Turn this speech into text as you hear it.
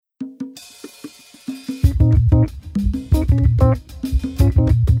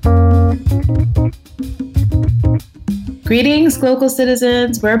Greetings, local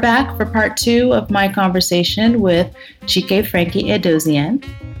citizens. We're back for part 2 of my conversation with Chike Frankie Edozian.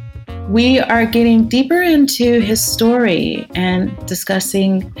 We are getting deeper into his story and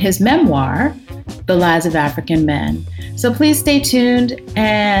discussing his memoir, The Lives of African Men. So please stay tuned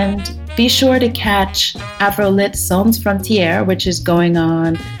and be sure to catch Afrolit Sans Frontières, which is going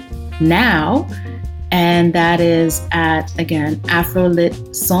on now. And that is at, again,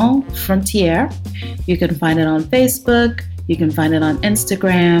 Afrolit Sans Frontières. You can find it on Facebook, you can find it on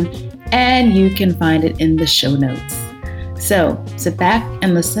Instagram, and you can find it in the show notes. So sit back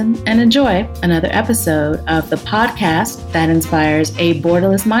and listen and enjoy another episode of the podcast that inspires a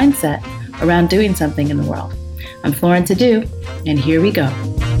borderless mindset around doing something in the world. I'm Florence Adu, and here we go.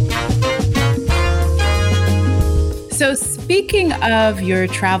 So speaking of your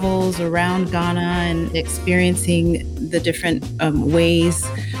travels around Ghana and experiencing the different ways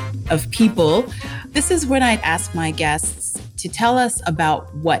of people, this is when I ask my guests to tell us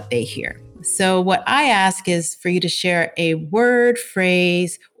about what they hear. So what I ask is for you to share a word,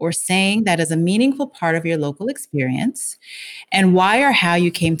 phrase, or saying that is a meaningful part of your local experience and why or how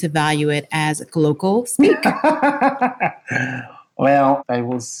you came to value it as a local speak. Well, I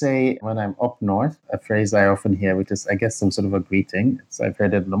will say when I'm up north, a phrase I often hear, which is, I guess, some sort of a greeting. So I've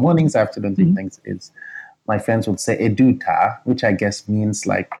heard it in the mornings, afternoons, evenings, is my friends would say eduta, which I guess means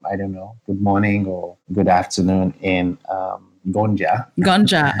like, I don't know, good morning or good afternoon in Gonja.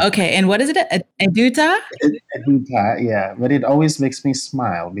 Gonja. Okay. And what is it? Eduta? Eduta, yeah. But it always makes me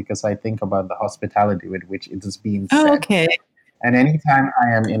smile because I think about the hospitality with which it is being said. Oh, okay. And anytime I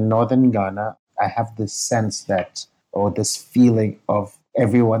am in northern Ghana, I have this sense that, or this feeling of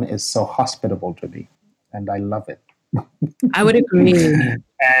everyone is so hospitable to me. And I love it. I would agree.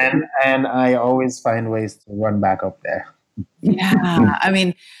 And I always find ways to run back up there. Yeah. I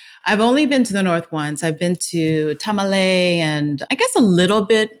mean, I've only been to the north once. I've been to Tamale and I guess a little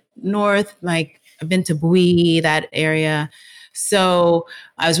bit north, like I've been to Bui, that area. So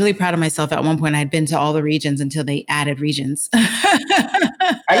I was really proud of myself. At one point, I had been to all the regions until they added regions.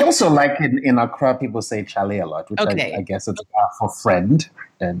 I also like in Accra, people say Chale a lot, which I guess it's for friend,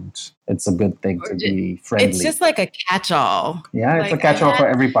 and it's a good thing to be friendly. It's just like a catch-all. Yeah, it's like a catch-all for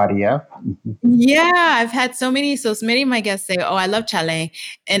everybody, yeah? Yeah, I've had so many of my guests say, oh, I love Chale,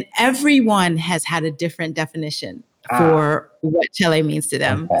 and everyone has had a different definition for what Chale means to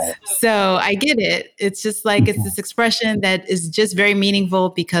them. Okay. So I get it. It's just like, it's this expression that is just very meaningful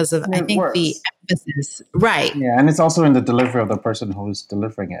because of, I think, the emphasis. Right. Yeah. And it's also in the delivery of the person who's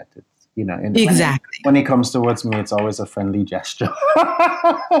delivering it. It's, exactly. When it comes towards me, it's always a friendly gesture.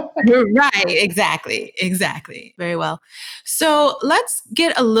 Right. Exactly. Very well. So let's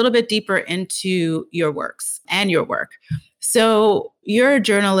get a little bit deeper into your works and your work. So you're a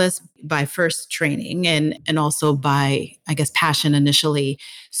journalist by first training and also by, I guess, passion initially.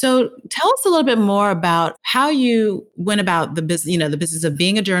 So tell us a little bit more about how you went about the business, the business of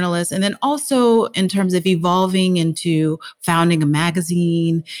being a journalist, and then also in terms of evolving into founding a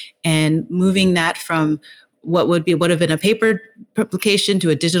magazine and moving that from what would have been a paper publication to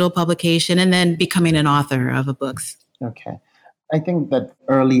a digital publication, and then becoming an author of a book. Okay. I think that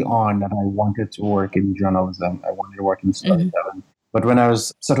early on that I wanted to work in journalism. I wanted to work in storytelling. Mm-hmm. But when I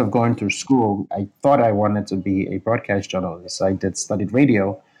was sort of going through school, I thought I wanted to be a broadcast journalist. I studied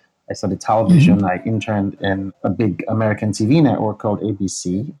radio. I studied television. Mm-hmm. I interned in a big American TV network called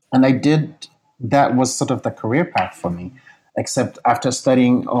ABC. And that was sort of the career path for me. Except after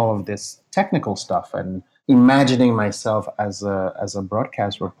studying all of this technical stuff and imagining myself as a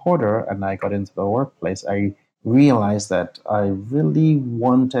broadcast reporter, and I got into the workplace, I realized that I really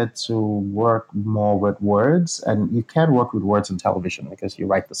wanted to work more with words, and you can't work with words in television because you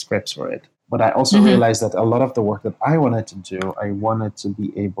write the scripts for it. But I also realized that a lot of the work that I wanted to do, I wanted to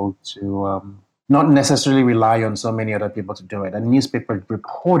be able to not necessarily rely on so many other people to do it. And newspaper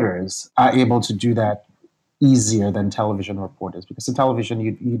reporters are able to do that easier than television reporters, because in television,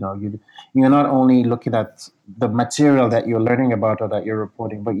 you're not only looking at the material that you're learning about or that you're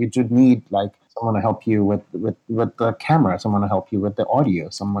reporting, but you do need like someone to help you with the camera, someone to help you with the audio,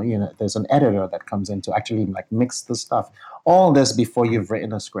 someone, there's an editor that comes in to actually like mix the stuff. All this before you've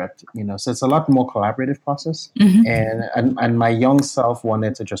written a script, so it's a lot more collaborative process. Mm-hmm. And my young self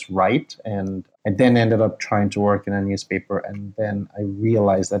wanted to just write, and I then ended up trying to work in a newspaper. And then I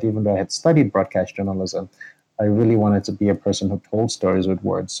realized that even though I had studied broadcast journalism, I really wanted to be a person who told stories with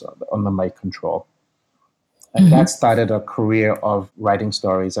words under my control. And that started a career of writing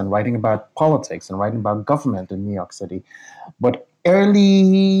stories and writing about politics and writing about government in New York City. But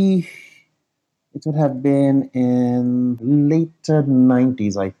early, it would have been in later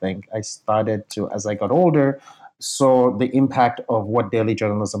 90s, I think, I started to, as I got older, saw the impact of what daily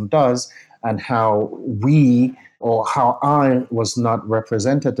journalism does and how how I was not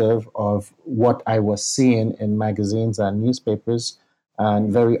representative of what I was seeing in magazines and newspapers.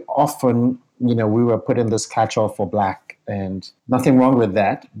 And very often, we were put in this catch-all for Black, and nothing wrong with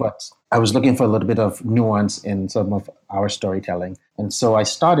that. But I was looking for a little bit of nuance in some of our storytelling. And so I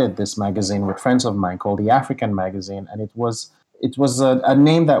started this magazine with friends of mine called the African Magazine. And it was a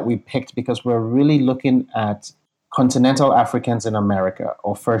name that we picked because we're really looking at continental Africans in America,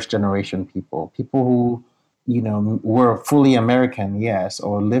 or first generation people who, were fully American, yes,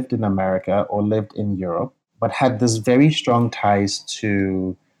 or lived in America or lived in Europe, but had this very strong ties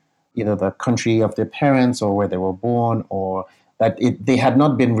to either the country of their parents or where they were born, or that they had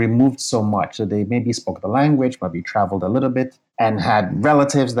not been removed so much. So they maybe spoke the language, maybe traveled a little bit, and had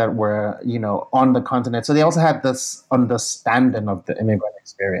relatives that were, on the continent. So they also had this understanding of the immigrant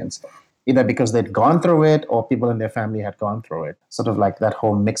experience, either because they'd gone through it or people in their family had gone through it. Sort of like that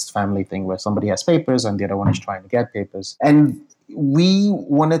whole mixed family thing where somebody has papers and the other one is trying to get papers. And we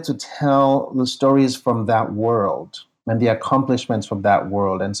wanted to tell the stories from that world and the accomplishments from that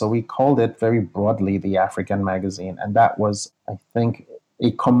world. And so we called it very broadly the African Magazine. And that was, I think,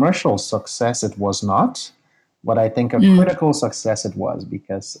 a commercial success. It was not, but I think a critical success it was,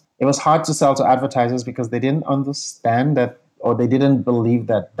 because it was hard to sell to advertisers because they didn't understand that, or they didn't believe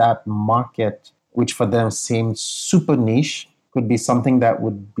that that market, which for them seemed super niche, could be something that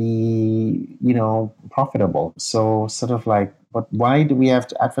would be, profitable. So sort of like, but why do we have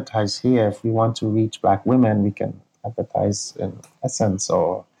to advertise here? If we want to reach Black women, we can advertise in Essence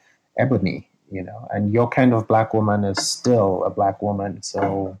or Ebony, and your kind of Black woman is still a Black woman.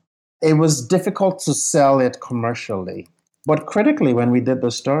 So it was difficult to sell it commercially. But critically, when we did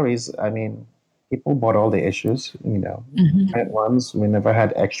the stories, I mean, people bought all the issues, print ones. We never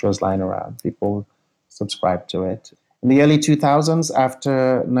had extras lying around. People subscribed to it. In the early 2000s,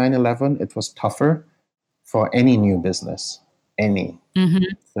 after 9/11, it was tougher for any new business, any.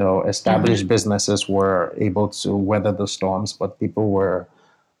 So established businesses were able to weather the storms, but people were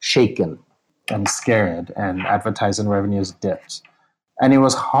shaken and scared, and advertising revenues dipped. And it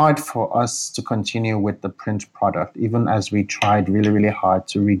was hard for us to continue with the print product, even as we tried really, really hard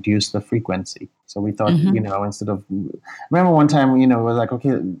to reduce the frequency. So we thought, instead of, remember one time, we were like,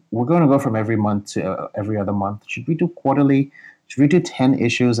 okay, we're going to go from every month to every other month. Should we do quarterly? Should we do 10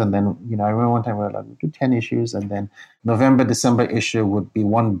 issues? And then, I remember one time we were like, we do 10 issues. And then November, December issue would be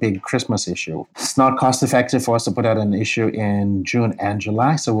one big Christmas issue. It's not cost effective for us to put out an issue in June and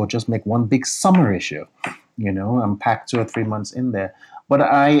July. So we'll just make one big summer issue, and pack 2 or 3 months in there. But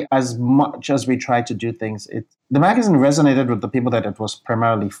as much as we tried to do things, the magazine resonated with the people that it was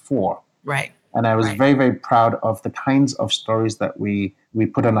primarily for. Right. And I was very, very proud of the kinds of stories that we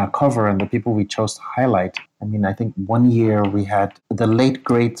put on our cover and the people we chose to highlight. I mean, I think one year we had the late,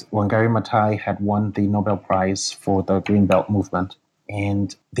 great Wangari Maathai had won the Nobel Prize for the Green Belt movement.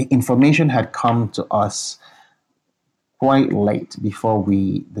 And the information had come to us quite late before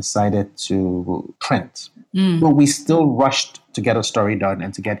we decided to print. But we still rushed to get a story done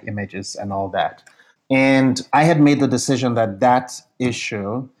and to get images and all that. And I had made the decision that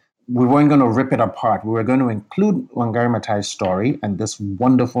issue, we weren't going to rip it apart. We were going to include Wangari Maathai's story and this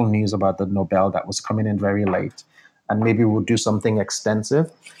wonderful news about the Nobel that was coming in very late. And maybe we'll do something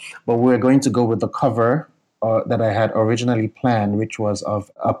extensive. But we were going to go with the cover that I had originally planned, which was of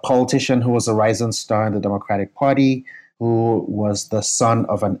a politician who was a rising star in the Democratic Party, who was the son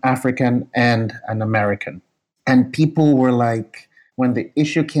of an African and an American. And people were like, when the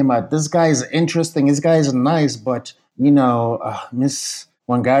issue came out, this guy is interesting, this guy is nice, but, Miss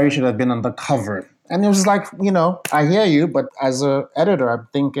Wangari should have been on the cover. And it was like, I hear you, but as an editor, I'm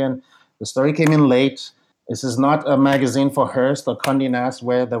thinking the story came in late. This is not a magazine for Hearst or Condé Nast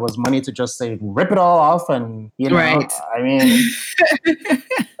where there was money to just say, rip it all off. And, Right. I mean,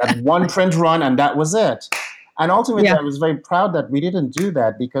 that one print run and that was it. And ultimately, I was very proud that we didn't do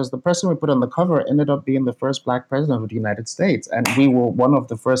that, because the person we put on the cover ended up being the first Black president of the United States. And we were one of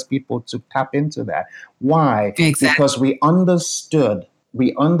the first people to tap into that. Why? Exactly. Because we understood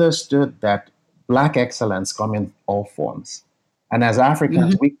that Black excellence comes in all forms. And as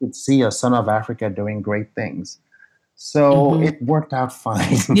Africans, we could see a son of Africa doing great things. So it worked out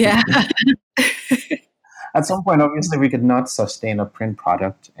fine. Yeah. At some point, obviously, we could not sustain a print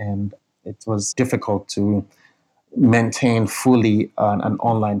product, and it was difficult to maintain fully an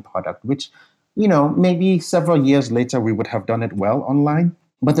online product, which, maybe several years later we would have done it well online.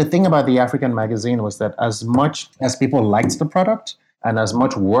 But the thing about the African Magazine was that as much as people liked the product and as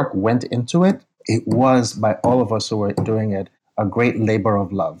much work went into it, it was, by all of us who were doing it, a great labor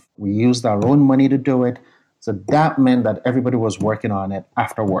of love. We used our own money to do it. So that meant that everybody was working on it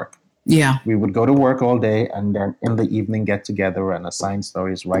after work. Yeah. We would go to work all day and then in the evening get together and assign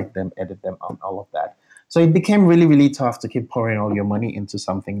stories, write them, edit them, and all of that. So it became really, really tough to keep pouring all your money into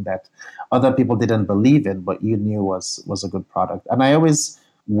something that other people didn't believe in, but you knew was a good product. And I always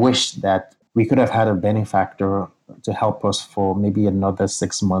wished that we could have had a benefactor to help us for maybe another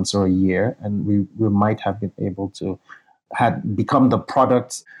 6 months or a year, and we might have been able to had become the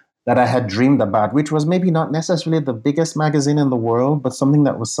product that I had dreamed about, which was maybe not necessarily the biggest magazine in the world, but something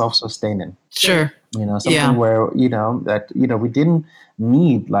that was self-sustaining. Sure. Something Yeah. where, we didn't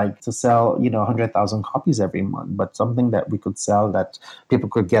need like to sell, 100,000 copies every month, but something that we could sell that people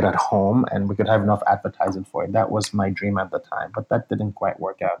could get at home and we could have enough advertising for it. That was my dream at the time, but that didn't quite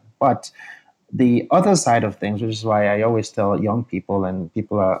work out. But the other side of things, which is why I always tell young people and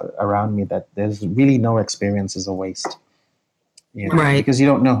people around me that there's really no experience is a waste. Right. Because you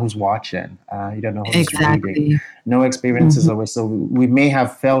don't know who's watching. You don't know who's Exactly. reading. No experience is a waste. So we may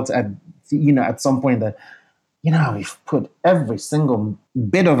have felt at some point that, we've put every single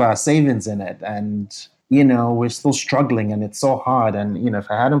bit of our savings in it and, we're still struggling and it's so hard. And, if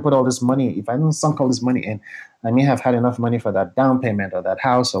I hadn't put all this money, if I hadn't sunk all this money in, I may have had enough money for that down payment or that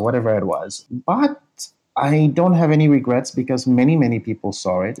house or whatever it was. But I don't have any regrets because many, many people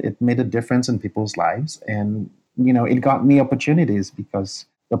saw it. It made a difference in people's lives. And, it got me opportunities because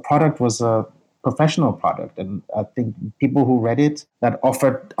the product was a professional product. And I think people who read it that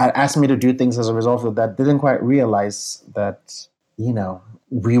asked me to do things as a result of that didn't quite realize that,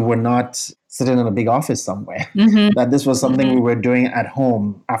 we were not sitting in a big office somewhere, that this was something we were doing at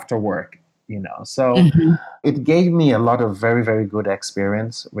home after work, So it gave me a lot of very, very good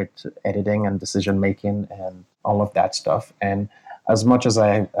experience with editing and decision making and all of that stuff. And as much as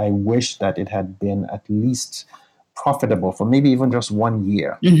I wish that it had been at least profitable for maybe even just 1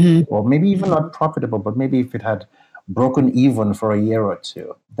 year, or maybe even not profitable, but maybe if it had broken even for a year or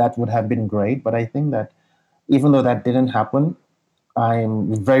two, that would have been great. But I think that even though that didn't happen,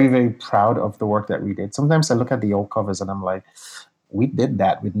 I'm very, very proud of the work that we did. Sometimes I look at the old covers and I'm like, we did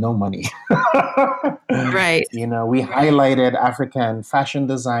that with no money. Right. We highlighted African fashion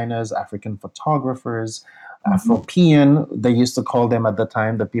designers, African photographers, Afropean, they used to call them at the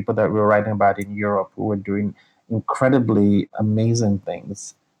time, the people that we were writing about in Europe who were doing incredibly amazing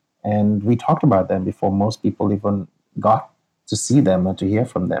things. And we talked about them before most people even got to see them and to hear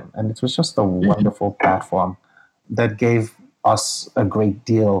from them. And it was just a wonderful platform that gave us a great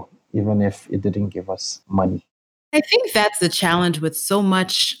deal, even if it didn't give us money. I think that's the challenge with so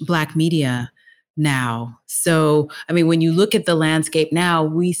much Black media now. So, when you look at the landscape now,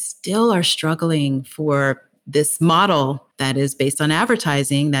 we still are struggling for this model that is based on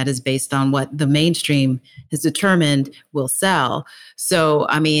advertising, that is based on what the mainstream has determined will sell. So,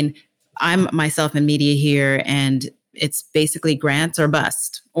 I'm myself in media here, and it's basically grants or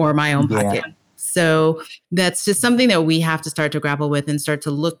bust or my own pocket. So that's just something that we have to start to grapple with and start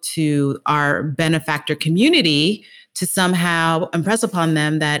to look to our benefactor community to somehow impress upon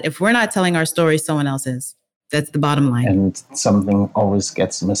them that if we're not telling our story, someone else is. That's the bottom line. And something always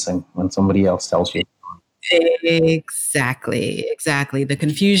gets missing when somebody else tells you. Exactly. The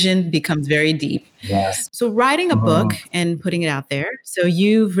confusion becomes very deep. Yes. So writing a book and putting it out there. So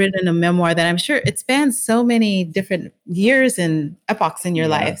you've written a memoir that I'm sure it spans so many different years and epochs in your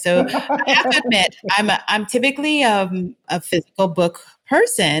life. So I have to admit, I'm typically a physical book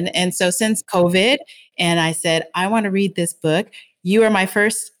person. And so since COVID, and I said, I want to read this book. You are my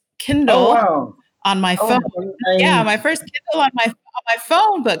first Kindle on my phone. My first Kindle on my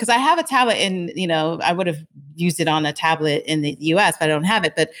phone book, because I have a tablet and, I would have used it on a tablet in the US, but I don't have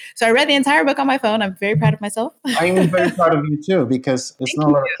it. But so I read the entire book on my phone. I'm very proud of myself. I'm very proud of you too, because it's not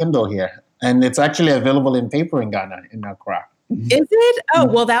a lot of Kindle here. And it's actually available in paper in Ghana, in Accra. Is it? Oh,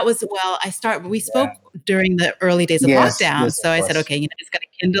 well, we spoke during the early days of lockdown. Yes, so I said, okay, just got to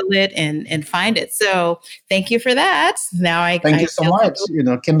Kindle it and find it. So thank you for that. Now Thank you so much.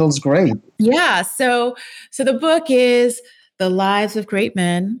 Kindle's great. Yeah. So the book is The Lives of Great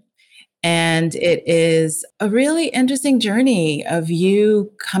Men. And it is a really interesting journey of you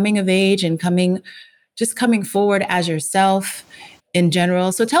coming of age and coming forward as yourself in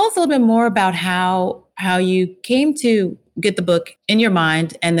general. So tell us a little bit more about how you came to get the book in your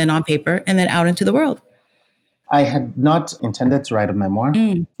mind and then on paper and then out into the world. I had not intended to write a memoir.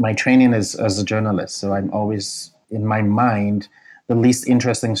 My training is as a journalist. So I'm always, in my mind, the least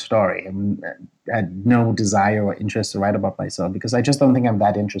interesting story. I had no desire or interest to write about myself because I just don't think I'm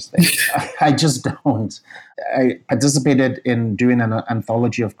that interesting. I just don't. I participated in doing an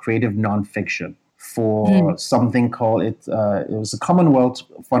anthology of creative nonfiction for something called it was a Commonwealth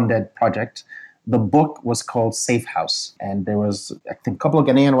funded project The book was called Safe House, and there was, I think, a couple of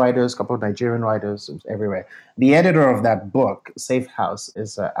Ghanaian writers, a couple of Nigerian writers, it was everywhere. The editor of that book, Safe House,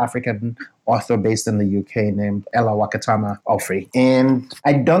 is an African author based in the UK named Ella Wakatama Alfrey. And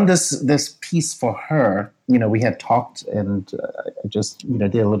I'd done this piece for her. We had talked, and I just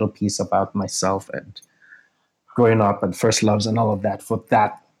did a little piece about myself and growing up and first loves and all of that for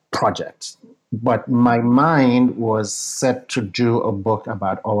that project. But my mind was set to do a book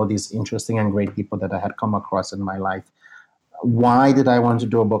about all of these interesting and great people that I had come across in my life. Why did I want to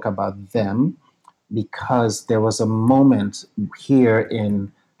do a book about them? Because there was a moment here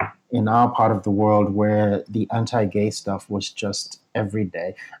in our part of the world where the anti-gay stuff was just every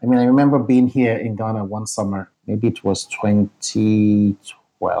day. I mean, I remember being here in Ghana one summer, maybe it was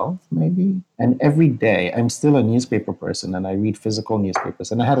 2012, maybe. And every day, I'm still a newspaper person and I read physical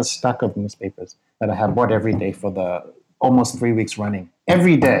newspapers. And I had a stack of newspapers that I had bought every day for the almost 3 weeks running.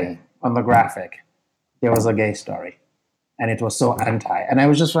 Every day on the graphic, there was a gay story. And it was so anti. And I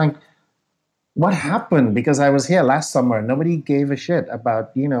was just like, what happened? Because I was here last summer. Nobody gave a shit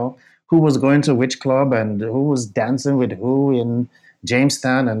about, who was going to which club and who was dancing with who in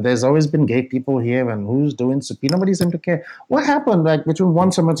Jamestown. And there's always been gay people here and who's doing supi. Nobody seemed to care. What happened like between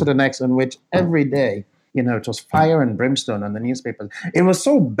one summer to the next in which every day, it was fire and brimstone on the newspapers. It was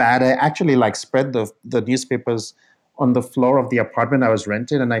so bad. I actually spread the newspapers on the floor of the apartment I was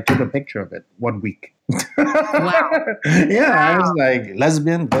renting, and I took a picture of it 1 week. Wow. Yeah, I was like,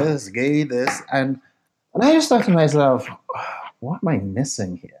 lesbian this, gay this. And I just thought to myself, what am I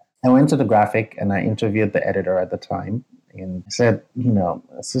missing here? I went to the graphic and I interviewed the editor at the time and said,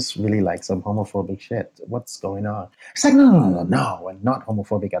 is this really some homophobic shit? What's going on? He's like, no, we're not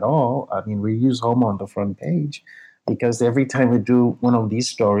homophobic at all. I mean, we use homo on the front page because every time we do one of these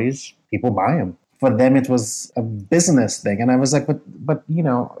stories, people buy them. For them, it was a business thing. And I was like, but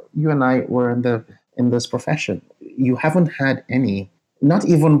you and I were in this profession. You haven't had any, not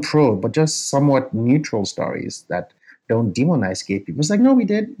even pro, but just somewhat neutral stories that don't demonize gay people. It's like, no, we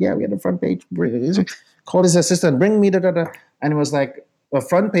did. Yeah, we had a front page. Called his assistant, bring me, da. And it was like a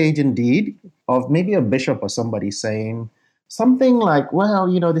front page indeed of maybe a bishop or somebody saying something like, well,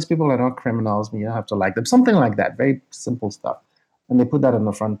 these people are not criminals, but you don't have to like them. Something like that. Very simple stuff. And they put that on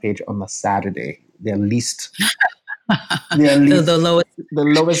the front page on the Saturday. Their least the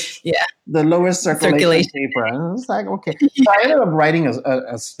lowest circulation paper. And it's like, okay. So I ended up writing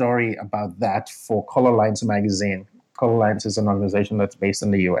a story about that for Color Lines magazine. Color Lines is an organization that's based in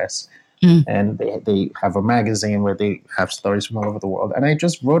the US. And they have a magazine where they have stories from all over the world. And I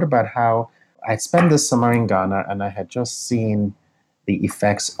just wrote about how I spent this summer in Ghana and I had just seen the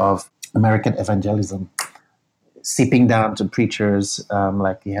effects of American evangelism seeping down to preachers,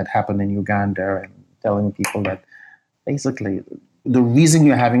 like it had happened in Uganda, and telling people that basically the reason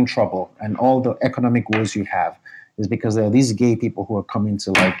you're having trouble and all the economic woes you have is because there are these gay people who are coming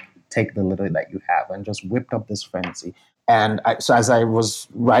to take the little that you have, and just whipped up this frenzy. And so as I was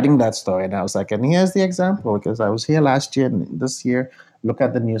writing that story, and I was like, and here's the example, because I was here last year and this year, look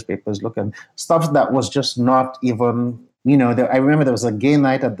at the newspapers, look at stuff that was just not even, I remember there was a gay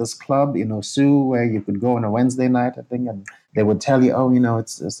night at this club, Sue, where you could go on a Wednesday night, I think, and they would tell you,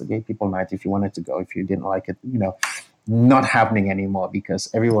 it's a gay people night if you wanted to go. If you didn't like it, not happening anymore, because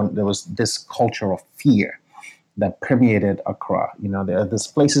there was this culture of fear that permeated Accra. There are these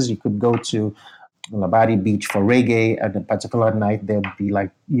places you could go to, Labadi Beach for reggae. At a particular night, there'd be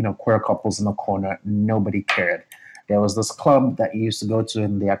queer couples in the corner. Nobody cared. There was this club that you used to go to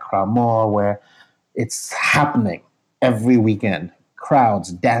in the Accra Mall where it's happening every weekend.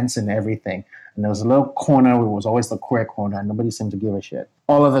 Crowds, dancing, everything. And there was a little corner where it was always the queer corner, and nobody seemed to give a shit.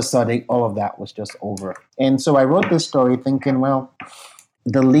 All of a sudden, all of that was just over. And so I wrote this story thinking, well,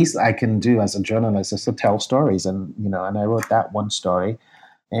 the least I can do as a journalist is to tell stories. And, and I wrote that one story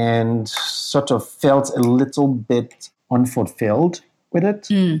and sort of felt a little bit unfulfilled with it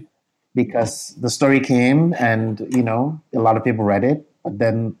because the story came and, a lot of people read it, but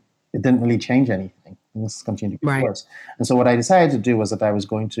then it didn't really change anything. Things continued to get worse. And so what I decided to do was that I was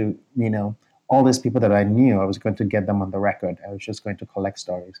going to, all these people that I knew, I was going to get them on the record. I was just going to collect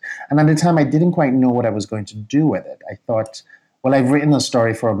stories. And at the time, I didn't quite know what I was going to do with it. I thought, well, I've written a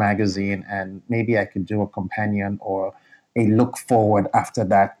story for a magazine, and maybe I could do a companion or a look forward after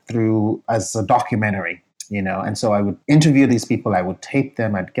that through as a documentary, And so I would interview these people, I would tape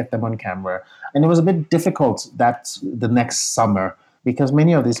them, I'd get them on camera. And it was a bit difficult the next summer because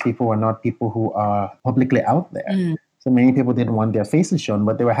many of these people were not people who are publicly out there. So many people didn't want their faces shown,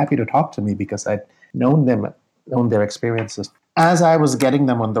 but they were happy to talk to me because I'd known them, known their experiences. As I was getting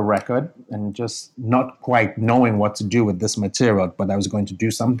them on the record and just not quite knowing what to do with this material, but I was going to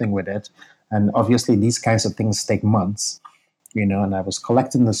do something with it, And obviously, these kinds of things take months, and I was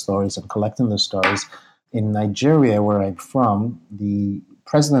collecting the stories and collecting the stories. In Nigeria, where I'm from, the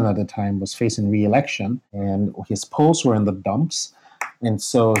president at the time was facing re-election and his polls were in the dumps. And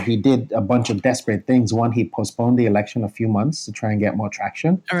so he did a bunch of desperate things. One, he postponed the election a few months to try and get more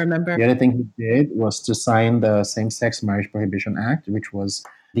traction. I remember. The other thing he did was to sign the Same-Sex Marriage Prohibition Act, which was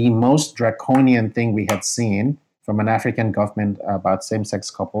the most draconian thing we had seen from an African government about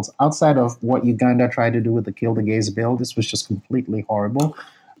same-sex couples. Outside of what Uganda tried to do with the Kill the Gays bill, this was just completely horrible.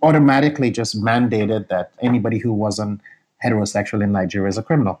 Automatically just mandated that anybody who wasn't heterosexual in Nigeria is a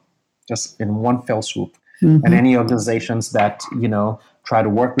criminal, just in one fell swoop. Mm-hmm. And any organizations that, try to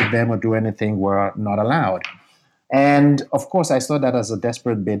work with them or do anything were not allowed. And of course, I saw that as a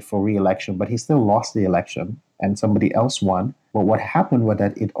desperate bid for re-election, but he still lost the election and somebody else won. But what happened was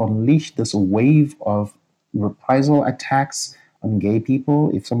that it unleashed this wave of reprisal attacks on gay people.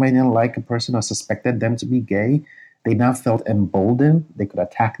 If somebody didn't like a person or suspected them to be gay, they now felt emboldened. They could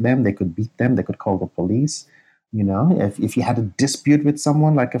attack them, they could beat them, they could call the police. If you had a dispute with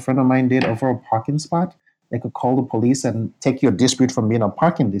someone, like a friend of mine did over a parking spot, they could call the police and take your dispute from being a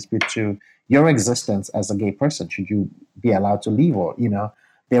parking dispute to your existence as a gay person. Should you be allowed to leave? Or,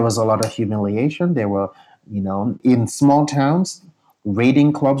 there was a lot of humiliation. There were, in small towns,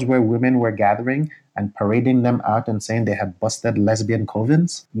 raiding clubs where women were gathering and parading them out and saying they had busted lesbian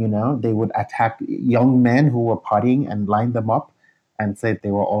covens. They would attack young men who were partying and line them up and say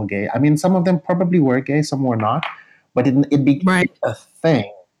they were all gay. I mean, some of them probably were gay, some were not. But it became a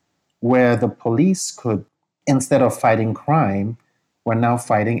thing where the police could, instead of fighting crime, were now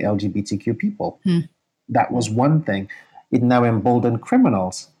fighting LGBTQ people. That was one thing. It now emboldened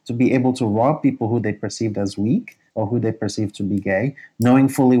criminals to be able to rob people who they perceived as weak or who they perceived to be gay, knowing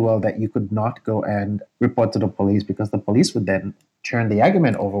fully well that you could not go and report to the police because the police would then turn the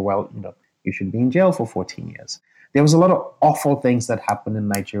argument over, well, you should be in jail for 14 years. There was a lot of awful things that happened in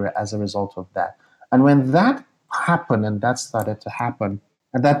Nigeria as a result of that. And when that happened and that started to happen,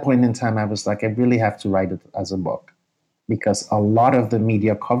 at that point in time, I was like, I really have to write it as a book, because a lot of the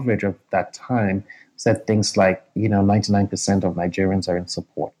media coverage of that time said things like, 99% of Nigerians are in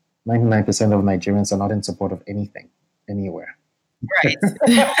support. 99% of Nigerians are not in support of anything, anywhere. Right.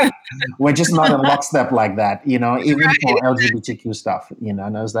 We're just not in lockstep like that, even for LGBTQ stuff, And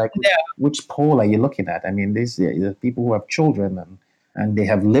I was like, Which poll are you looking at? I mean, these people who have children and they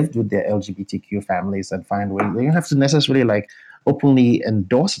have lived with their LGBTQ families and find ways. They don't have to necessarily openly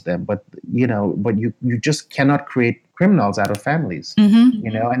endorse them, but you just cannot create criminals out of families,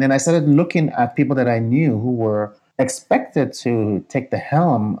 And then I started looking at people that I knew who were expected to take the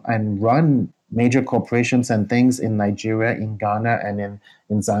helm and run major corporations and things in Nigeria, in Ghana, and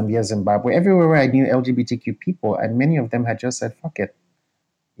in Zambia, Zimbabwe, everywhere where I knew LGBTQ people, and many of them had just said, fuck it.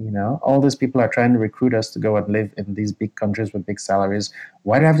 All these people are trying to recruit us to go and live in these big countries with big salaries.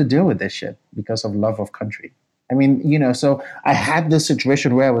 Why do I have to deal with this shit? Because of love of country. I mean, so I had this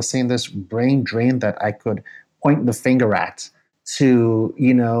situation where I was seeing this brain drain that I could point the finger at to,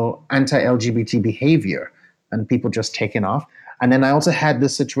 anti-LGBT behavior and people just taking off. And then I also had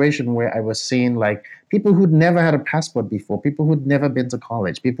this situation where I was seeing people who'd never had a passport before, people who'd never been to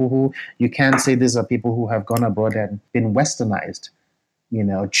college, people who you can't say these are people who have gone abroad and been westernized,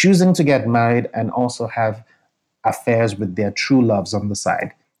 choosing to get married and also have affairs with their true loves on the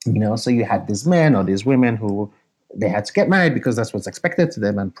side. So you had these men or these women who they had to get married because that's what's expected to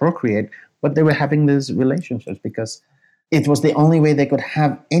them and procreate, but they were having these relationships because it was the only way they could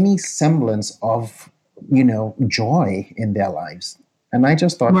have any semblance of, joy in their lives. And I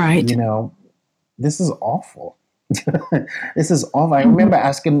just thought, this is awful. This is awful. I remember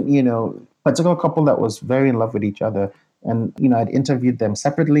asking, particular couple that was very in love with each other. And, I'd interviewed them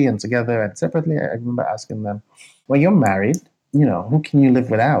separately and together and separately. I remember asking them, well, you're married, who can you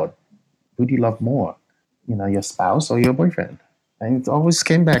live without? Who do you love more? Your spouse or your boyfriend? And it always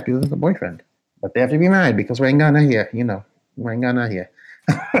came back to the boyfriend. But they have to be married because we're in Ghana here, we're in Ghana here.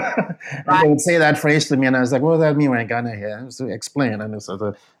 And they would say that phrase to me and I was like, what does that mean we're in Ghana here? I was to explain. And it's sort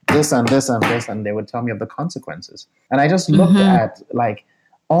of this and this and this. And they would tell me of the consequences. And I just looked at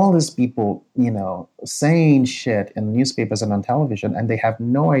all these people, saying shit in newspapers and on television, and they have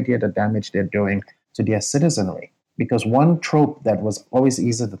no idea the damage they're doing to their citizenry. Because one trope that was always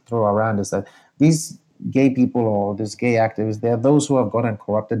easy to throw around is that these gay people or these gay activists, they're those who have gone and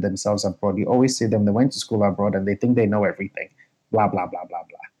corrupted themselves abroad. You always see them, they went to school abroad and they think they know everything. Blah, blah, blah, blah,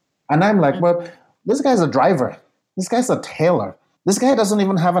 blah. And I'm like, well, this guy's a driver. This guy's a tailor. This guy doesn't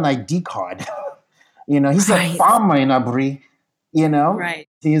even have an ID card. He's a farmer in Aburi.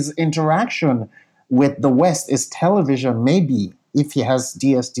 His interaction with the West is television, maybe if he has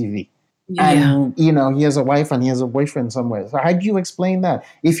DSTV. Yeah. And, he has a wife and he has a boyfriend somewhere. So how do you explain that?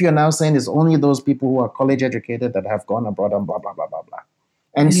 If you're now saying it's only those people who are college educated that have gone abroad and blah, blah, blah, blah, blah.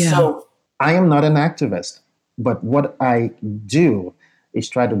 And Yeah. so I am not an activist, but what I do is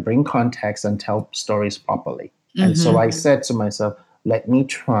try to bring context and tell stories properly. And so I said to myself, let me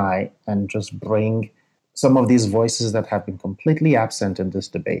try and just bring some of these voices that have been completely absent in this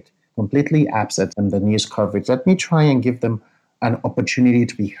debate, completely absent in the news coverage. Let me try and give them an opportunity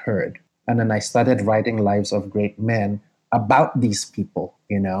to be heard. And then I started writing Lives of Great Men about these people,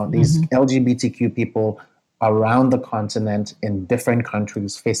 these LGBTQ people around the continent in different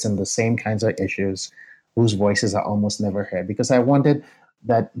countries facing the same kinds of issues whose voices are almost never heard. Because I wanted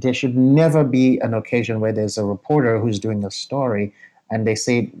that there should never be an occasion where there's a reporter who's doing a story and they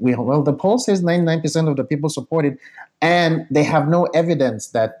say, well, the poll says 99% of the people support it, and they have no evidence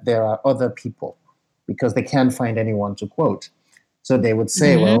that there are other people because they can't find anyone to quote. So they would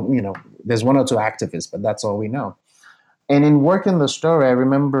say, well, there's one or two activists, but that's all we know. And in working the story, I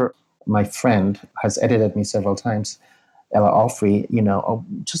remember my friend has edited me several times, Ella Alfrey,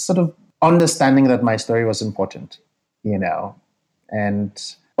 just sort of understanding that my story was important,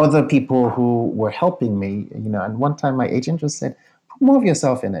 and other people who were helping me, and one time my agent just said, put more of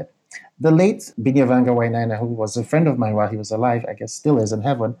yourself in it. The late Binyavanga Wainaina, who was a friend of mine while he was alive, I guess still is in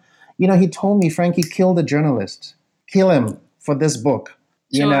heaven, he told me, Frankie, kill the journalist. Kill him for this book.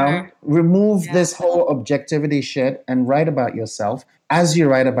 Remove this whole objectivity shit and write about yourself as you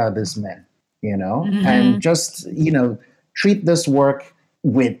write about this man, and just, treat this work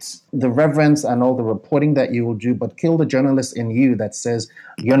with the reverence and all the reporting that you will do, but kill the journalist in you that says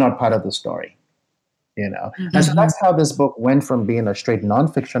you're not part of the story, And so that's how this book went from being a straight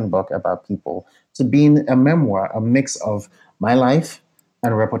nonfiction book about people to being a memoir, a mix of my life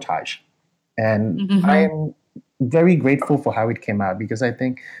and reportage. And I am very grateful for how it came out, because I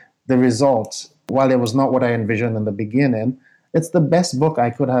think the result, while it was not what I envisioned in the beginning, it's the best book I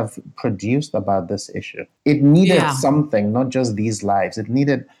could have produced about this issue. It needed something, not just these lives. It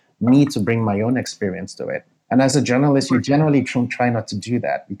needed me to bring my own experience to it. And as a journalist, you generally try not to do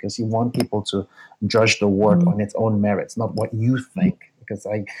that because you want people to judge the work on its own merits, not what you think. Because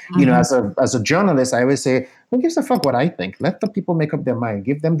as a journalist, I always say, who gives a fuck what I think? Let the people make up their mind.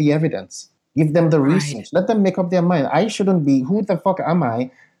 Give them the evidence. Give them the research. Let them make up their mind. I shouldn't be, who the fuck am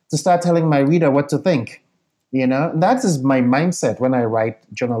I to start telling my reader what to think? That is my mindset when I write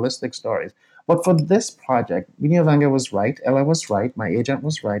journalistic stories. But for this project, Binyavanga was right, Ella was right, my agent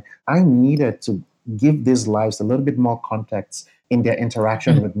was right. I needed to give these lives a little bit more context in their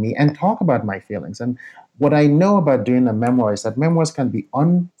interaction with me and talk about my feelings. And what I know about doing a memoir is that memoirs can be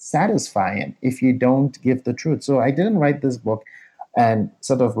unsatisfying if you don't give the truth. So I didn't write this book and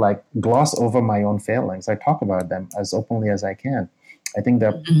sort of like gloss over my own failings. I talk about them as openly as I can. I think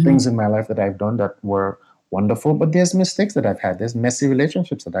there are things in my life that I've done that were wonderful, but there's mistakes that I've had. There's messy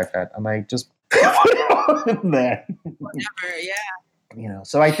relationships that I've had, and I just put it all in there. Whatever, yeah.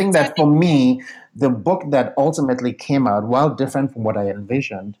 So I think that for me, the book that ultimately came out, while different from what I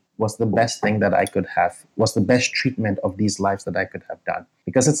envisioned, was the best thing that I could have, was the best treatment of these lives that I could have done.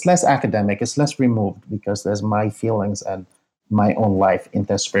 Because it's less academic, it's less removed, because there's my feelings and my own life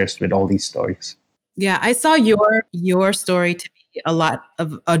interspersed with all these stories. Yeah, I saw your story to be a lot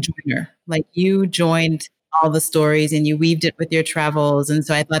of a joiner. Like you joined all the stories and you weaved it with your travels. And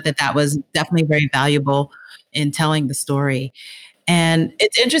so I thought that was definitely very valuable in telling the story. And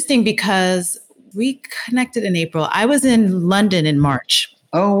it's interesting because we connected in April. I was in London in March.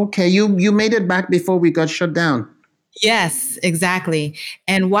 Oh, okay. You made it back before we got shut down. Yes, exactly.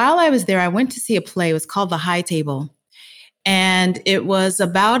 And while I was there, I went to see a play. It was called The High Table. And it was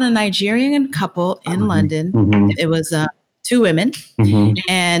about a Nigerian couple in London. It was two women.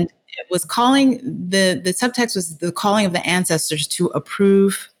 And it was calling, the subtext was the calling of the ancestors to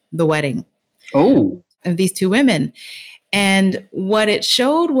approve the wedding of these two women. And what it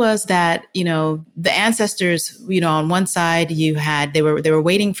showed was that, the ancestors, on one side they were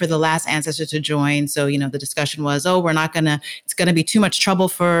waiting for the last ancestor to join. So, the discussion was, it's going to be too much trouble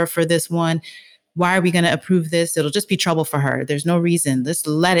for this one. Why are we going to approve this? It'll just be trouble for her. There's no reason. Just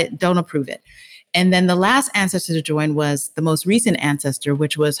let it, don't approve it. And then the last ancestor to join was the most recent ancestor,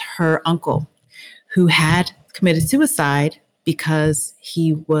 which was her uncle, who had committed suicide because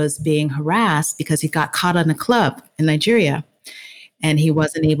he was being harassed because he got caught in a club in Nigeria and he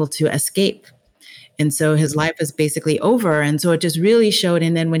wasn't able to escape. And so his life was basically over. And so it just really showed.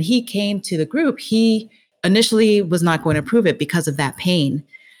 And then when he came to the group, he initially was not going to approve it because of that pain.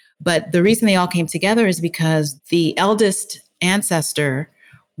 But the reason they all came together is because the eldest ancestor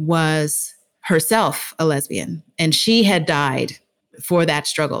was herself a lesbian, and she had died for that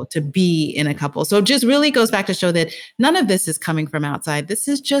struggle to be in a couple. So it just really goes back to show that none of this is coming from outside. This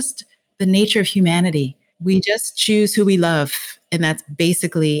is just the nature of humanity. We just choose who we love. And that's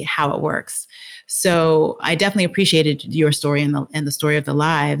basically how it works. So I definitely appreciated your story and the story of the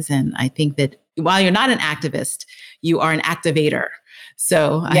lives. And I think that while you're not an activist, you are an activator.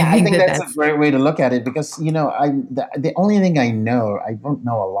 So yeah, I think that's a great way to look at it because, the only thing I know, I don't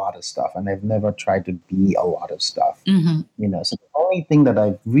know a lot of stuff and I've never tried to be a lot of stuff, so the only thing that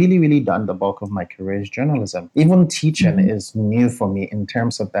I've really, really done the bulk of my career is journalism. Even teaching is new for me in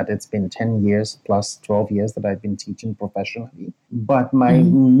terms of that it's been 10 years plus 12 years that I've been teaching professionally. But my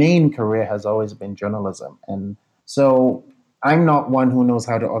main career has always been journalism. And so I'm not one who knows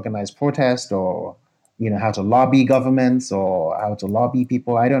how to organize protest or how to lobby governments or how to lobby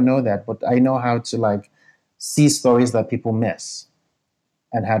people. I don't know that, but I know how to see stories that people miss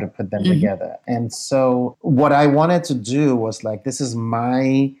and how to put them together. And so what I wanted to do was this is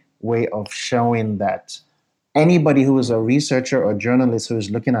my way of showing that anybody who is a researcher or journalist who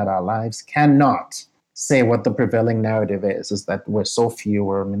is looking at our lives cannot say what the prevailing narrative is that we're so few,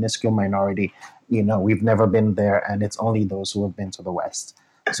 we're a minuscule minority, we've never been there and it's only those who have been to the West.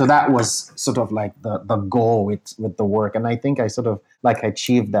 So that was sort of the goal with the work. And I think I sort of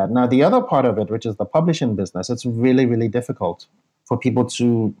achieved that. Now, the other part of it, which is the publishing business, it's really, really difficult for people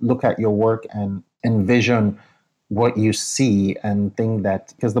to look at your work and envision what you see and think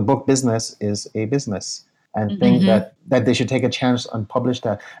that, because the book business is a business, and think that they should take a chance and publish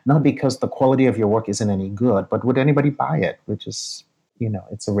that, not because the quality of your work isn't any good, but would anybody buy it, which is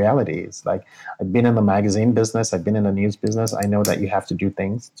it's a reality. It's I've been in the magazine business. I've been in the news business. I know that you have to do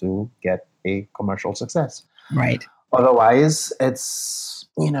things to get a commercial success. Right. Otherwise, it's,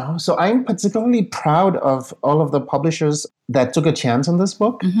 so I'm particularly proud of all of the publishers that took a chance on this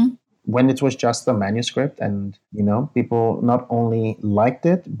book when it was just a manuscript and, people not only liked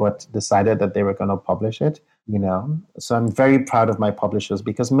it, but decided that they were going to publish it. So I'm very proud of my publishers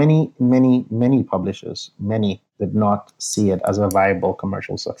because many, many, many publishers, did not see it as a viable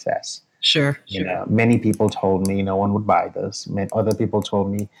commercial success. Sure. Many people told me no one would buy this. Other people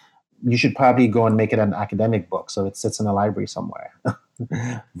told me you should probably go and make it an academic book so it sits in a library somewhere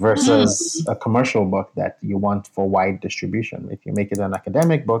versus a commercial book that you want for wide distribution. If you make it an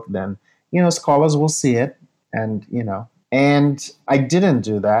academic book, then, scholars will see it and, And I didn't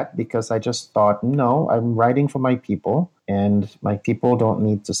do that because I just thought, no, I'm writing for my people and my people don't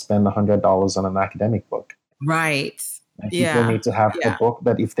need to spend $100 on an academic book. Right. People need to have a book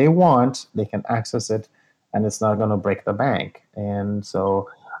that if they want, they can access it and it's not going to break the bank. And so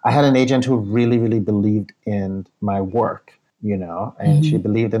I had an agent who really, really believed in my work, and she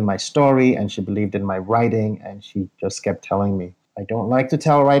believed in my story and she believed in my writing. And she just kept telling me, I don't like to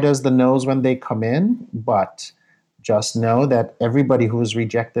tell writers the no's when they come in, but just know that everybody who's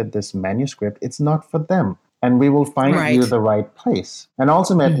rejected this manuscript, it's not for them. And we will find you the right place. And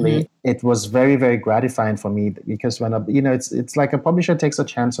ultimately, it was very, very gratifying for me because when it's like a publisher takes a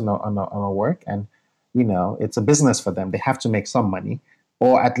chance on a work, and it's a business for them. They have to make some money,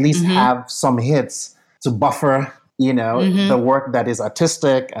 or at least have some hits to buffer, the work that is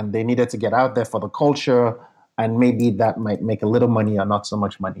artistic, and they needed to get out there for the culture. And maybe that might make a little money or not so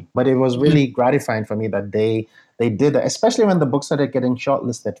much money. But it was really gratifying for me that they did that, especially when the book started getting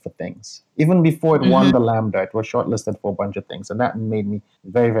shortlisted for things. Even before it won the Lambda, it was shortlisted for a bunch of things. And that made me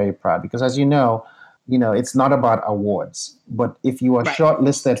very, very proud because as you know, it's not about awards. But if you are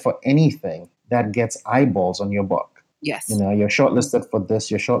shortlisted for anything, that gets eyeballs on your book. Yes. You're shortlisted for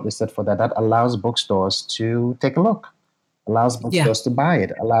this, you're shortlisted for that. That allows bookstores to take a look, allows bookstores to buy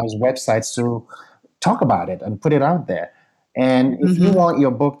it, allows websites to talk about it and put it out there. And if you want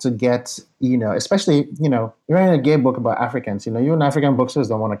your book to get, especially, you're writing a gay book about Africans, you and African bookstores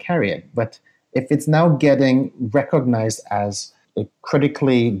don't want to carry it. But if it's now getting recognized as a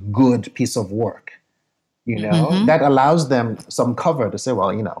critically good piece of work, that allows them some cover to say, well,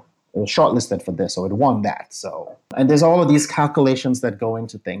 it was shortlisted for this or it won that. So, and there's all of these calculations that go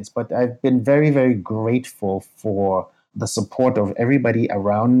into things. But I've been very, very grateful for the support of everybody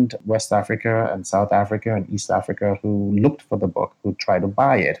around West Africa and South Africa and East Africa who looked for the book, who tried to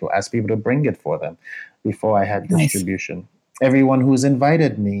buy it, who asked people to bring it for them before I had distribution. Everyone who's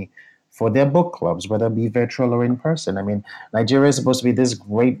invited me for their book clubs, whether it be virtual or in person. I mean, Nigeria is supposed to be this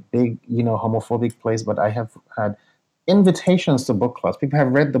great, big, homophobic place, but I have had invitations to book clubs. People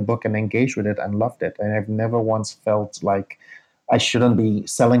have read the book and engaged with it and loved it. And I've never once felt like I shouldn't be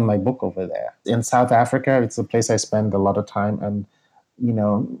selling my book over there. In South Africa, it's a place I spend a lot of time. And,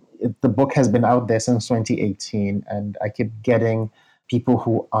 the book has been out there since 2018. And I keep getting people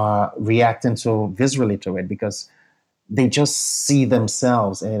who are reacting so viscerally to it because, they just see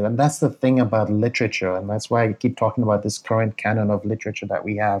themselves in it. And that's the thing about literature. And that's why I keep talking about this current canon of literature that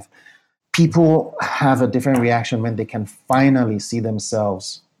we have. People have a different reaction when they can finally see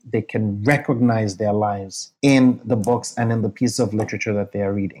themselves. They can recognize their lives in the books and in the piece of literature that they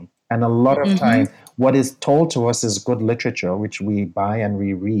are reading. And a lot of time, what is told to us is good literature, which we buy and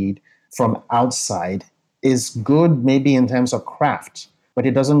we read from outside, is good maybe in terms of craft, but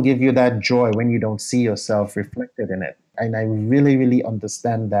it doesn't give you that joy when you don't see yourself reflected in it. And I really, really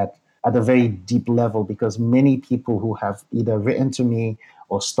understand that at a very deep level, because many people who have either written to me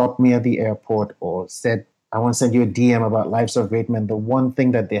or stopped me at the airport or said, I want to send you a DM about Lives of Great Men, the one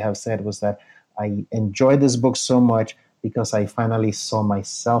thing that they have said was that I enjoyed this book so much because I finally saw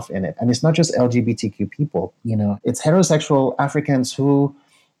myself in it. And it's not just LGBTQ people, it's heterosexual Africans who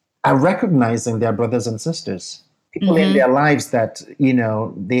are recognizing their brothers and sisters, people in their lives that,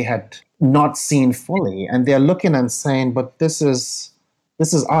 they had not seen fully. And they're looking and saying, but this is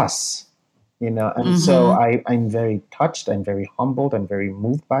us, And so I'm very touched, I'm very humbled, I'm very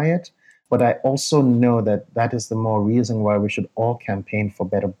moved by it. But I also know that is the more reason why we should all campaign for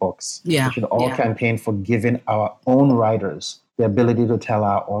better books. Yeah. We should all campaign for giving our own writers the ability to tell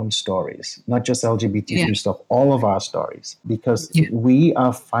our own stories, not just LGBTQ stuff, all of our stories, because we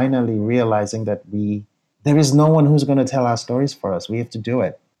are finally realizing that there is no one who's going to tell our stories for us. We have to do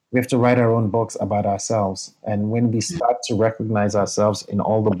it. We have to write our own books about ourselves. And when we start to recognize ourselves in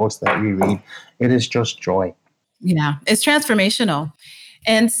all the books that we read, it is just joy. Yeah, it's transformational.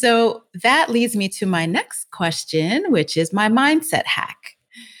 And so that leads me to my next question, which is my mindset hack.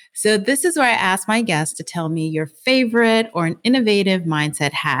 So this is where I ask my guests to tell me your favorite or an innovative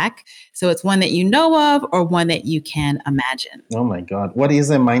mindset hack. So it's one that you know of or one that you can imagine. Oh my God. What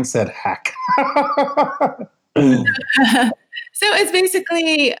is a mindset hack? So it's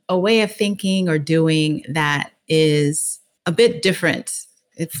basically a way of thinking or doing that is a bit different.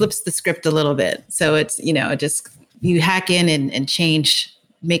 It flips the script a little bit. So it's, just you hack in and change,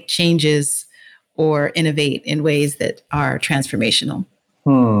 make changes or innovate in ways that are transformational.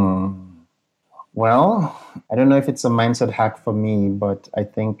 Well, I don't know if it's a mindset hack for me, but I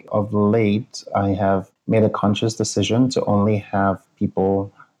think of late I have made a conscious decision to only have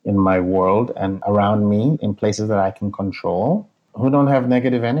people in my world and around me in places that I can control who don't have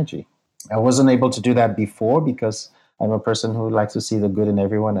negative energy. I wasn't able to do that before because I'm a person who likes to see the good in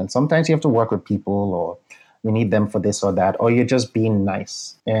everyone. And sometimes you have to work with people or you need them for this or that, or you're just being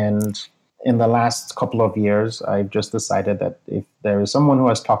nice. And in the last couple of years, I've just decided that if there is someone who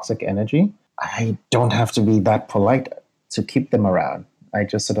has toxic energy, I don't have to be that polite to keep them around. I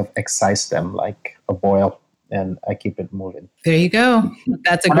just sort of excise them like a boil and I keep it moving. There you go.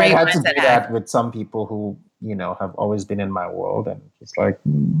 That's a great mindset. I had to do hack. that with some people who, have always been in my world. And it's like,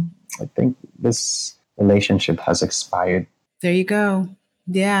 I think this relationship has expired. There you go.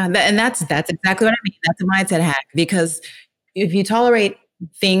 Yeah. And that's exactly what I mean. That's a mindset hack, because if you tolerate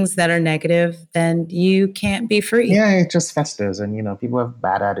things that are negative, then you can't be free. Yeah, it just festers and, people have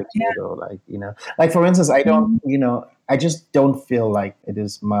bad attitude or like for instance, I don't, I just don't feel like it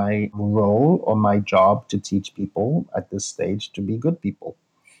is my role or my job to teach people at this stage to be good people.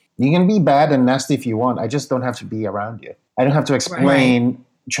 You can be bad and nasty if you want. I just don't have to be around you. I don't have to explain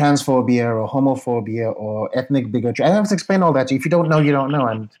transphobia or homophobia or ethnic bigotry. I don't have to explain all that to you. If you don't know, you don't know.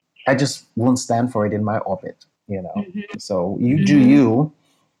 And I just won't stand for it in my orbit, So you do you.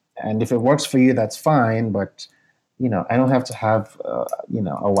 And if it works for you, that's fine. But, I don't have to have, a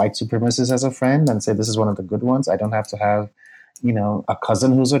white supremacist as a friend and say, this is one of the good ones. I don't have to have, a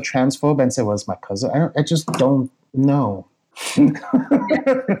cousin who's a transphobe and say, well, it's my cousin. I just don't know. You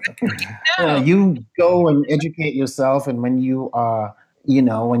go and educate yourself. And when you are,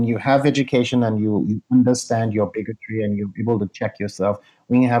 when you have education and you understand your bigotry and you're able to check yourself,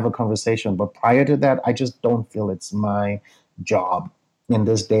 we can have a conversation. But prior to that, I just don't feel it's my job in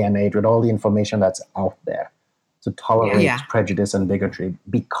this day and age with all the information that's out there to tolerate prejudice and bigotry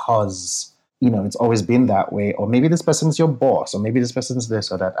because, it's always been that way. Or maybe this person's your boss, or maybe this person's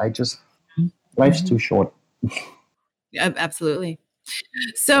this or that. Life's too short. Absolutely.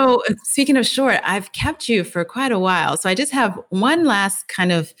 So speaking of short, I've kept you for quite a while. So I just have one last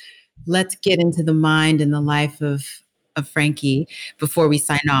kind of, let's get into the mind and the life of Frankie before we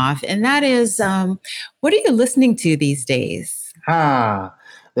sign off. And that is, what are you listening to these days?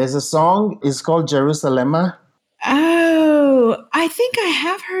 There's a song, it's called Jerusalema. Oh, I think I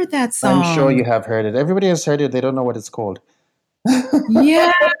have heard that song. I'm sure you have heard it. Everybody has heard it. They don't know what it's called.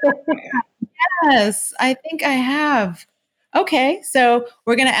 Yeah. Yes, I think I have. Okay, so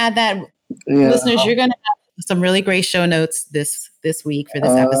we're going to add that. Yeah. Listeners, you're going to have some really great show notes this week for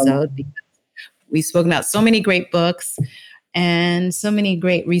this episode. we've spoken about so many great books and so many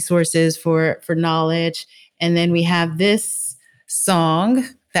great resources for knowledge. And then we have this song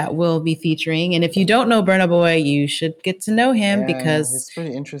that we'll be featuring. And if you don't know Burna Boy, you should get to know him because it's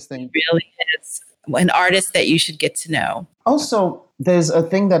pretty interesting. He really is an artist that you should get to know. Also, there's a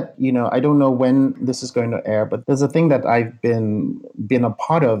thing that, I don't know when this is going to air, but there's a thing that I've been a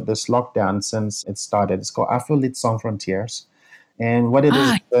part of this lockdown since it started. It's called Afrolit Sans Frontières. And what it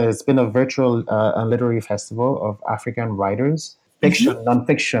is, it's been a virtual literary festival of African writers, fiction,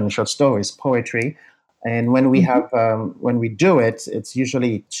 nonfiction, short stories, poetry. And when we have, when we do it, it's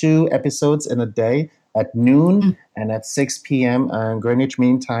usually 2 episodes in a day at noon and at 6 p.m. Greenwich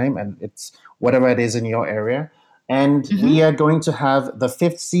Mean Time. And it's whatever it is in your area. And we are going to have the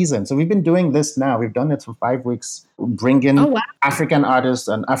 5th season. So we've been doing this now. We've done it for 5 weeks, bringing African artists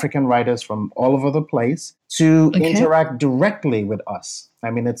and African writers from all over the place to interact directly with us. I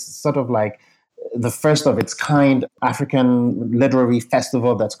mean, it's sort of like the first of its kind African literary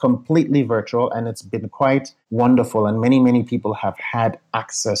festival that's completely virtual, and it's been quite wonderful. And many, many people have had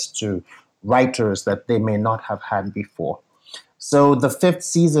access to writers that they may not have had before. So the 5th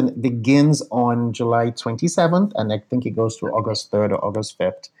season begins on July 27th, and I think it goes through August 3rd or August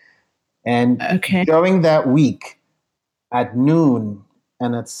 5th. And during that week, at noon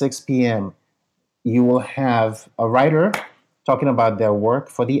and at 6 p.m., you will have a writer talking about their work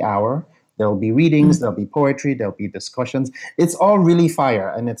for the hour. There'll be readings, there'll be poetry, there'll be discussions. It's all really fire,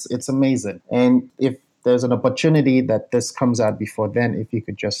 and it's amazing. And if there's an opportunity that this comes out before then, if you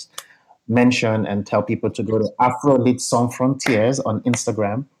could just mention and tell people to go to Afrolit Sans Frontières on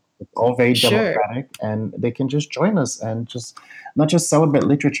Instagram. It's all very democratic, and they can just join us and just not just celebrate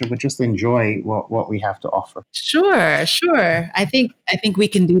literature, but just enjoy what we have to offer. Sure. I think we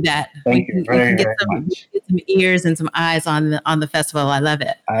can do that. Thank you very, get very much. Get some ears and some eyes on the festival. I love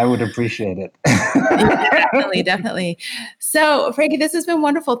it. I would appreciate it. Definitely. So, Frankie, this has been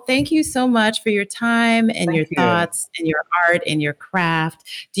wonderful. Thank you so much for your time and your thoughts and your art and your craft.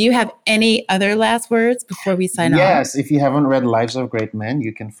 Do you have any other last words before we sign off? Yes. If you haven't read Lives of Great Men,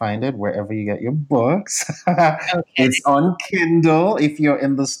 you can find it wherever you get your books. It's on Kindle. If you're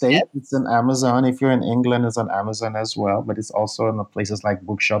in the States, it's on Amazon. If you're in England, it's on Amazon as well. But it's also in the places like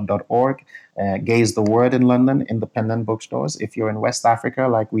bookshop.org, Gaze the Word in London, independent bookstores. If you're in West Africa,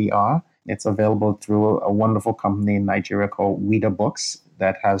 like we are, it's available through a wonderful company in Nigeria called Wida Books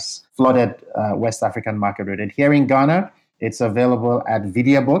that has flooded West African market with it. Here in Ghana, it's available at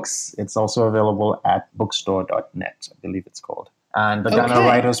Vidya Books. It's also available at bookstore.net, I believe it's called. And the Ghana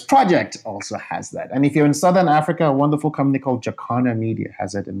Writers Project also has that. And if you're in Southern Africa, a wonderful company called Jacana Media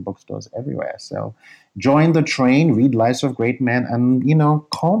has it in bookstores everywhere. So join the train, read Lives of Great Men, and,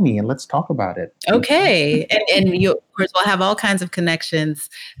 call me and let's talk about it. Okay. And you, of course, we'll have all kinds of connections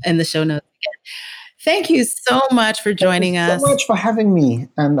in the show notes again. Thank you so much for joining us. Thank you so much for having me.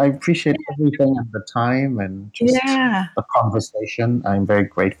 And I appreciate everything and the time and just the conversation. I'm very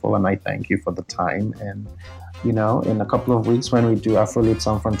grateful, and I thank you for the time. And in a couple of weeks when we do Afrolit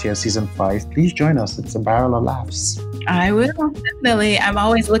Sans Frontières Season 5, please join us. It's a barrel of laughs. I will, definitely. I'm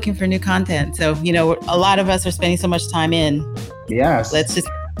always looking for new content. So, a lot of us are spending so much time in. Yes.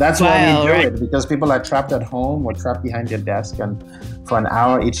 That's why we do it, because people are trapped at home or trapped behind your desk. And for an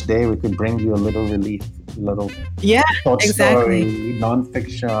hour each day, we could bring you a little relief, short story,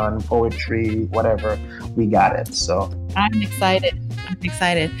 nonfiction, poetry, whatever. We got it. So I'm excited.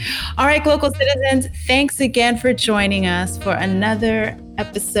 All right, Global Citizens, thanks again for joining us for another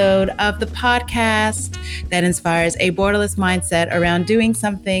episode of the podcast that inspires a borderless mindset around doing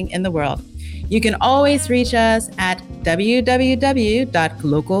something in the world. You can always reach us at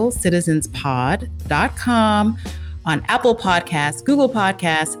www.localcitizenspod.com on Apple Podcasts, Google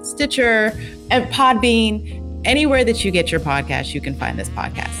Podcasts, Stitcher, and Podbean. Anywhere that you get your podcast, you can find this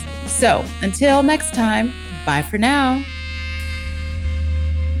podcast. So until next time, bye for now.